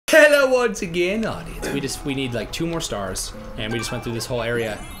once again, audience. We need like 2 more stars, and we just went through this whole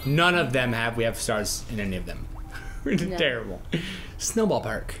area. None of them we have stars in any of them. We're terrible. Snowball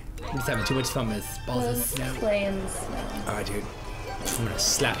park. We're just having too much fun with balls of snow. Playing snow. Alright, dude. I'm gonna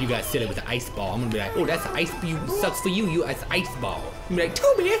slap you guys silly with an ice ball. I'm gonna be like, oh, that's ice. You sucks for you. That's ice ball. I'm gonna be like,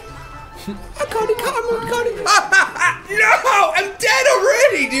 Toby. I caught it. No, I'm dead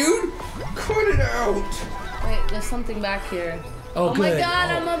already, dude. Cut it out. Wait, there's something back here. Oh, Oh good. my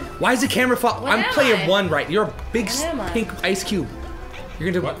god, Why is the camera fall? What I'm am player I? 1, right? You're a big What am I? pink ice cube.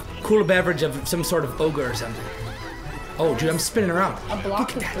 You're gonna cool a beverage of some sort of ogre or something. Oh, dude, I'm spinning around. a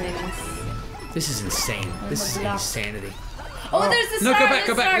block of things. This is insane. This is insanity. Oh, there's the star. No, go back, there's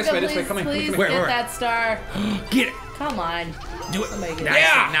go the back. star. This way, come in. Please Where, get where? that star. Get it. Come on. Do it. Somebody get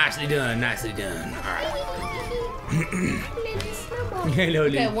Nicely done. Nicely done. All right. Hello, Okay,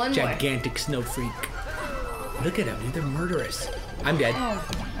 little one more. gigantic snow freak. Look at them, dude. They're murderous. I'm dead. Oh,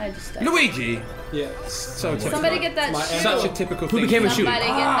 I just died. Luigi. Yeah. So typical. Somebody get that Such shoe. a typical Who thing. became a shoe? Somebody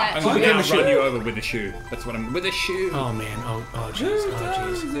get that I'm shoe. gonna became a now run shoe? you over with a shoe. That's what I'm with a shoe. Oh man. Oh jeez.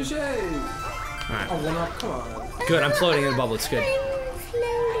 Oh jeez. The shade. Alright. Oh, one up. Come on. Good. I'm floating in the bubble. It's good.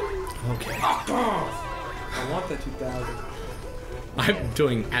 Okay. I want that 2000. I'm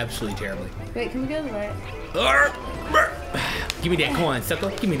doing absolutely terribly. Wait, can we go to the right? Give me that coin, sucker.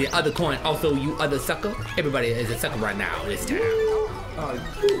 Give me the other coin. Also, you other sucker. Everybody is a sucker right now this time.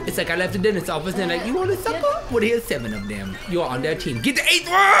 It's like I left the dentist office and like, you want a sucker? Well, here's 7 of them. You're on their team. Get the 8th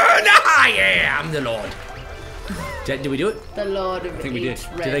one! Ah, yeah, I'm the Lord. Did we do it? The Lord of think we did.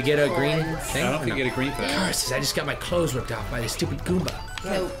 Did I get a green thing? I don't think you get a green for that. Curses, I just got my clothes ripped off by this stupid Goomba.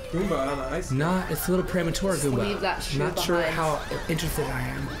 No. Goomba on the ice. Nah, it's a little premature, Goomba. leave that shoe Not sure behind. how interested I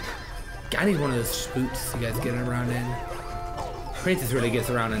am. I need one of those boots you guys get around in. Princess really gets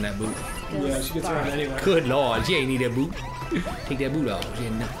around in that boot. Yeah, she gets around anyway. Good lord, she ain't need that boot. Take that boot off. She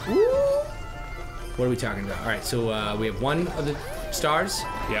ain't no- What are we talking about? All right, so we have 1 of the stars.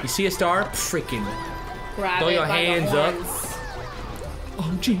 Yeah. You see a star? Freaking Grab throw it your by the hands up. horns.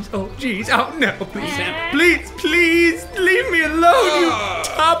 Oh jeez, oh jeez, oh no, please, leave me alone, you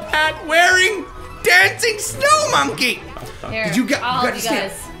top hat wearing dancing snow monkey. Here, Did you get? all You of got you a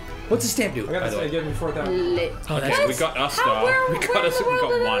stamp. guys. What's the stamp do? I got this. I gave me 4,000. Lit. Oh, that's Okay, we got a How, star. where, We got where us. in We the world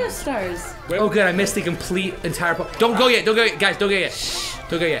got are the one. other stars? Oh good, I missed the complete entire. Don't go yet, guys, don't go yet.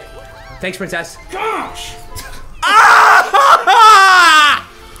 Don't go yet. Thanks, princess. Gosh! Ah!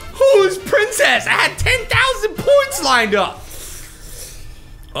 Who's princess? I had 10,000 points lined up.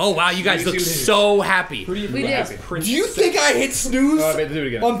 Oh wow, you guys look so happy. Who do you We think did. is Prince? Do you think I hit snooze Oh, I better do it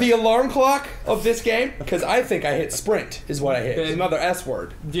again. on the alarm clock of this game? Because I think I hit sprint is what I hit. It's another S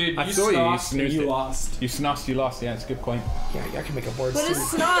word. Dude, I you saw you, you snozzed and snoozed you it. lost. You snossed, you lost. Yeah, it's a good point. Yeah, I can make up words What too. is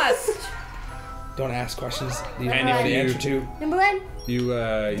snozzed? Don't ask questions that you And don't know if the you- answer to. Number 1. You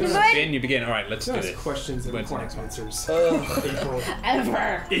spin, you begin. All right, let's do Ask this. questions and When's the require next one? answers. April.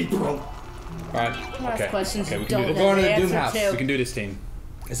 Ever. April. Alright, Ask Okay. questions Okay, you we can do don't this. know We're going the to the Doom answer House. to. We can do this, team.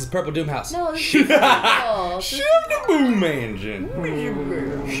 this is Purple Doom House. No, this is simple. This is Shoot the Boom Mansion.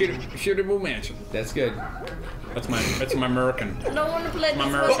 Shoot a boom mansion. That's good. That's my American. I don't want to play this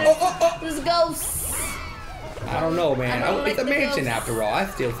Mama. with this ghost. I don't know, man. I don't It's like a the mansion ghost. after all. I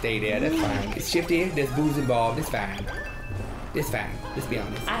still stay there. That's fine. It's shifty. There's booze involved. It's fine. It's fine. Let's be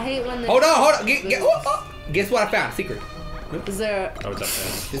honest. I hate when the Hold on. Guess what I found? Secret. Is there? Oh, it's up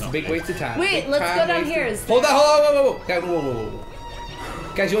there. It's a big waste of time. Wait, Big let's time go down wasted. here. Is Hold there- on. Whoa. Guys, whoa.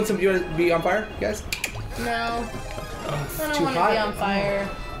 Guys, you want to be on fire, guys? No, I don't too want to hot. be on fire.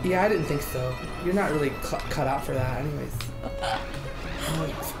 Yeah, I didn't think so. You're not really cut out for that, anyways. Oh,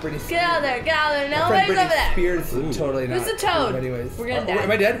 it's pretty. Get out of there! Get out of there! No, Friend where's over Britney there? Spears is totally not. Who's the toad? cool anyways. We're gonna Oh, die.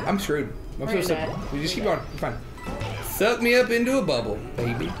 am I dead? I'm screwed. I'm We're supposed gonna to. die. We just keep going. It's fine. Suck me up into a bubble,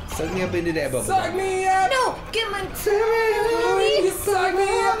 baby. Suck me up into that bubble. Suck me up! No, get my. When you suck me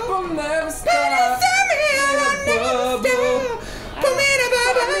up, I'll never stop. Put me in a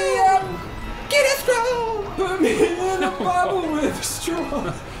bubble. Get a straw. Put me in a bubble with a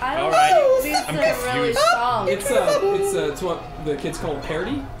straw. I don't All right. know. These I'm are really confused. strong. It's what the kids call a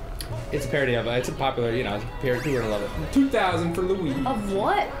parody. It's a parody of it. It's a popular, parody. People are gonna love it. 2000 for Louis. Of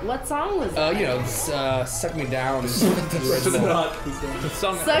what? What song was that? Suck me down. To the nut. The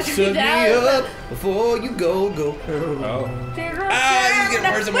song. Suck Suck me me down. up before you go. Oh. he's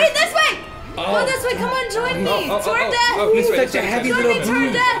getting worse and Wait, worse. this way! Go this way, come on, join me! Toward death! Oh, this way, Such this a way, heavy this way. little Join me,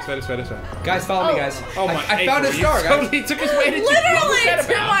 dude. toward death! This way. Guys, follow me, guys. Oh my! I found a April, star, you guys. totally took us way to Literally to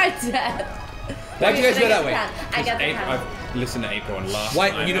my death! Why'd you guys go that way? I got the Eight, hand. listen to April and laugh.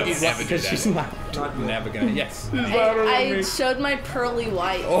 Why? You know, never do because she's that. loud. Never gonna. Yes. I showed my pearly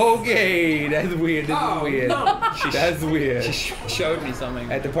white. Okay, that's weird. This is weird. That's weird. She showed me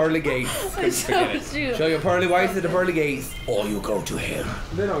something. At the pearly gates. I forget it. showed you. Show your pearly whites at the pearly gates, or you go to hell.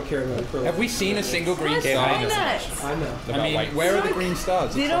 They don't care about pearl. Have we seen a single green What's star? wrong with that? I know. I mean, where are the green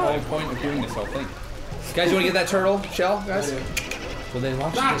stars? They That's the don't- whole point of doing this whole thing. Guys, you want to get that turtle shell, guys? I do. Well, then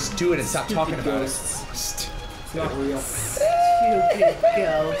why don't you just do it and stop talking about it? Ghosts. It's not real. Stupid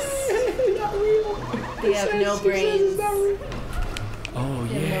ghosts. They have no brains. Oh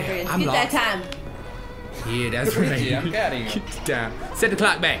They have no yeah, brains. I'm Get that lost. time. Yeah, that's right. Yeah, I'm getting it. Get down. Set the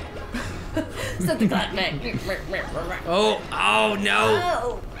clock back. Set the clock back. Oh, oh no.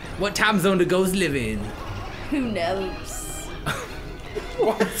 Oh, What time zone do ghosts live in? who knows?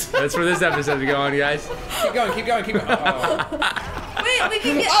 That's where this episode is going, guys. Keep going, keep going, keep going. Oh. Wait, we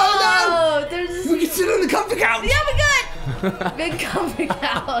can get. Oh, Oh, there's. We can sit on the comfy couch. Yeah, we good. Big comfy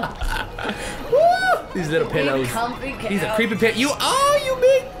couch. These little pillows. Big comfy couch. These are creepy pit. You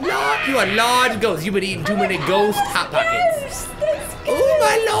big large. You are large ghosts. You've been eating too many ghost hot pockets. Yes, that's good. Oh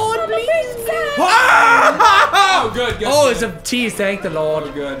my lord, please. Oh, good, good. Oh, it's a tease. Thank the Oh,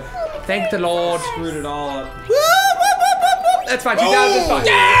 Lord. good. Thank the Lord. Screwed it all up. That's fine. 2,000 fine.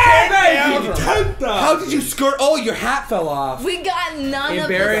 How did you skirt? Oh, your hat fell off. We got none of the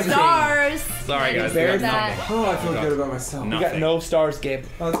Embarrassing. stars. Sorry, guys. Very we got That- nothing. Oh, I feel good about myself. No. You got no stars, Gabe.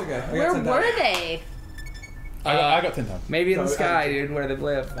 Oh, it's okay. I got Where 10,000. were they? I got 10,000. Maybe in the No, sky, dude, where they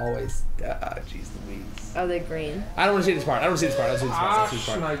live always. Jeez Louise. Are they green? I don't want to see this part. I don't want to see this part. I don't want to Ah, see this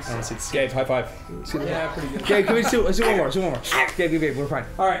part. I don't want to see this part. Gabe, high five. Yeah, pretty good. Gabe, can we do one more? Let's do one more. Gabe, we're fine.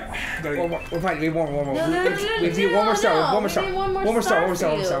 All right. Gotta One get. more. We're fine. We need one more. No, no, no, no, We have to get one more star. no, One more we star. need one more One more star. star One more star.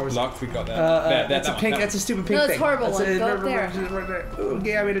 for One more star. you. One more star. Locked, we got that. That's a pink. That's a stupid pink No, it's thing. horrible That's one. Go up there. Right there. Ooh,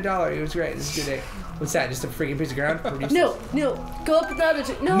 yeah, I made $1. It was great. This is a good day. What's that? Just a freaking piece of ground? No, no. Go up the other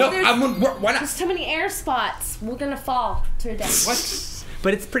two. No, No, there's, why not? there's too many air spots. We're gonna fall to our death. What?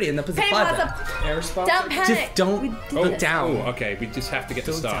 But it's pretty enough. It's a Panic plaza. plaza. Air spot. Don't panic. Just don't We- look down. Oh, okay. We just have to get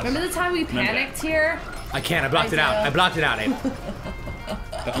the stars. Remember the time we panicked here? I can't. I blocked I it out. do. I blocked it out, Abe.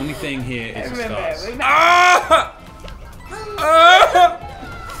 The only thing here is the Remember. stars.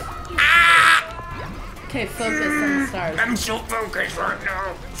 Okay, focus on the stars. I'm so focused right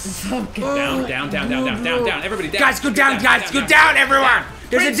now. Focus. Down, down, down, down, down, down, down. Everybody down. Guys, go down, guys. Go down, everyone.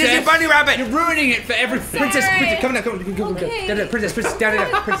 There's a Disney Princess. bunny rabbit. You're ruining it for everything. Princess, Sorry. come down, come down. Okay. Down, princess, princess, down,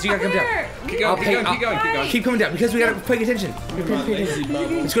 Princess, you gotta come down. Keep going, keep going, keep going, keep going. Keep coming down because we gotta pay attention.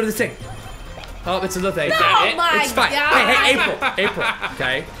 Let's go to this thing. Oh, it's a little thing. Oh my It's fine. god. Hey, April.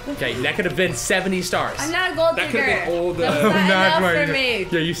 Okay. Okay, that could have been 70 stars. I'm not a gold That digger. could have been all the- That's I'm not enough for right. me.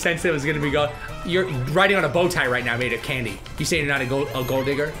 Yeah, you sensed it was gonna be gold. You're riding on a bow tie right now made of candy. You say you're not a gold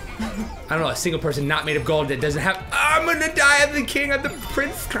digger? I don't know, a single person not made of gold that doesn't have. I'm gonna die of the king of the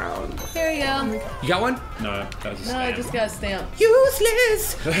prince crown. There you go. You got one? No, that was a No, I scam. just got a stamp.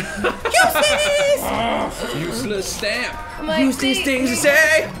 Useless. Useless. Useless stamp. I'm like, Use these things to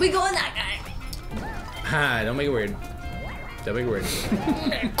say. We go in that guy. Ha! Don't make it weird. Don't make it weird.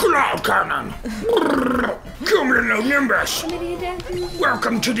 Cloud cannon! Cumulus Nimbus!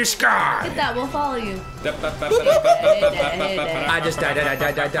 Welcome to the sky! Get that, we'll follow you. I just died,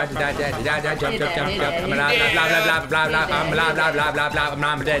 jumped up, I'm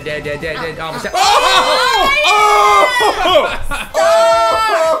dead, almost dead.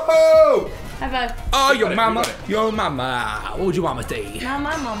 High five. Oh, your it, mama, you got it. your mama. What would your mama say? Not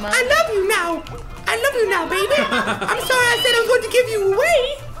my mama. I love you now. I love you now, baby. I'm sorry I said I was going to give you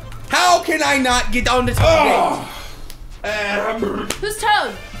away. How can I not get on this game? Who's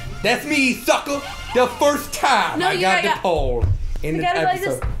Toad? That's me, sucker. The first time No, I you got gotta the pole in You the gotta go like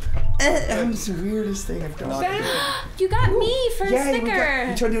episode. That's the weirdest thing I've done. You got me for a We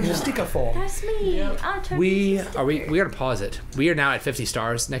sticker. tried to do a sticker form. That's me. I'll turn We gotta pause it. We are now at 50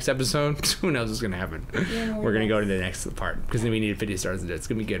 stars. Next episode, who knows what's gonna happen? We're gonna go to the next part because then we need 50 stars. It's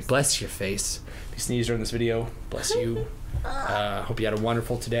gonna be good. Bless your face. If you sneeze during this video, bless you. Hope you had a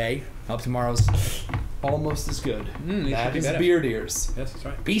wonderful today. Hope tomorrow's almost as good. It should That be is better. beard ears. Yes, that's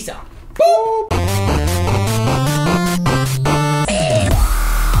right. Peace out. Boom!